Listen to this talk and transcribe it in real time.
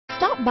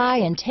Stop by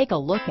and take a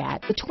look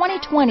at the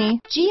 2020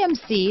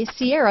 GMC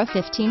Sierra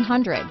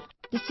 1500.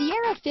 The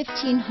Sierra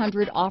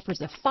 1500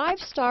 offers a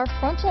 5-star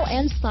frontal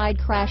and side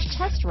crash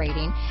test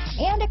rating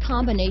and a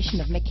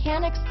combination of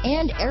mechanics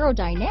and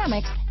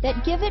aerodynamics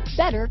that give it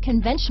better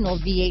conventional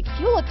V8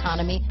 fuel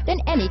economy than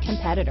any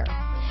competitor.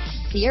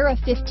 Sierra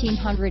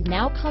 1500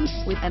 now comes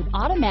with an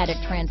automatic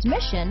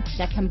transmission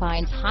that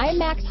combines high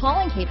max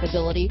hauling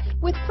capability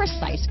with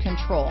precise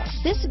control.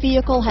 This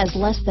vehicle has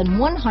less than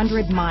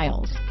 100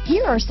 miles.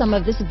 Here are some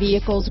of this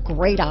vehicle's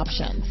great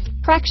options: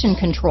 traction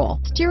control,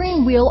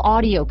 steering wheel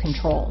audio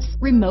controls,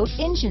 remote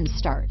engine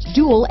start,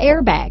 dual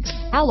airbags,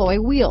 alloy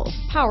wheels,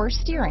 power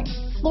steering,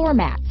 floor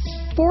mats,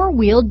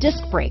 4-wheel disc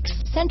brakes,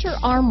 center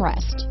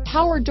armrest,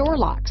 power door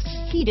locks,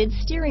 heated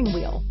steering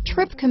wheel,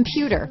 trip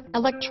computer,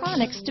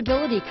 electronic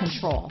stability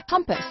control,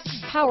 compass,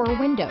 power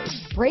windows,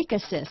 brake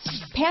assist,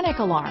 panic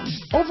alarm,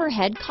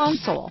 overhead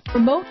console,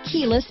 remote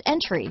keyless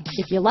entry.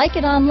 If you like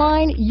it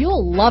online,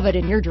 you'll love it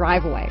in your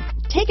driveway.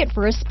 Take it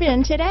for a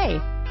spin today.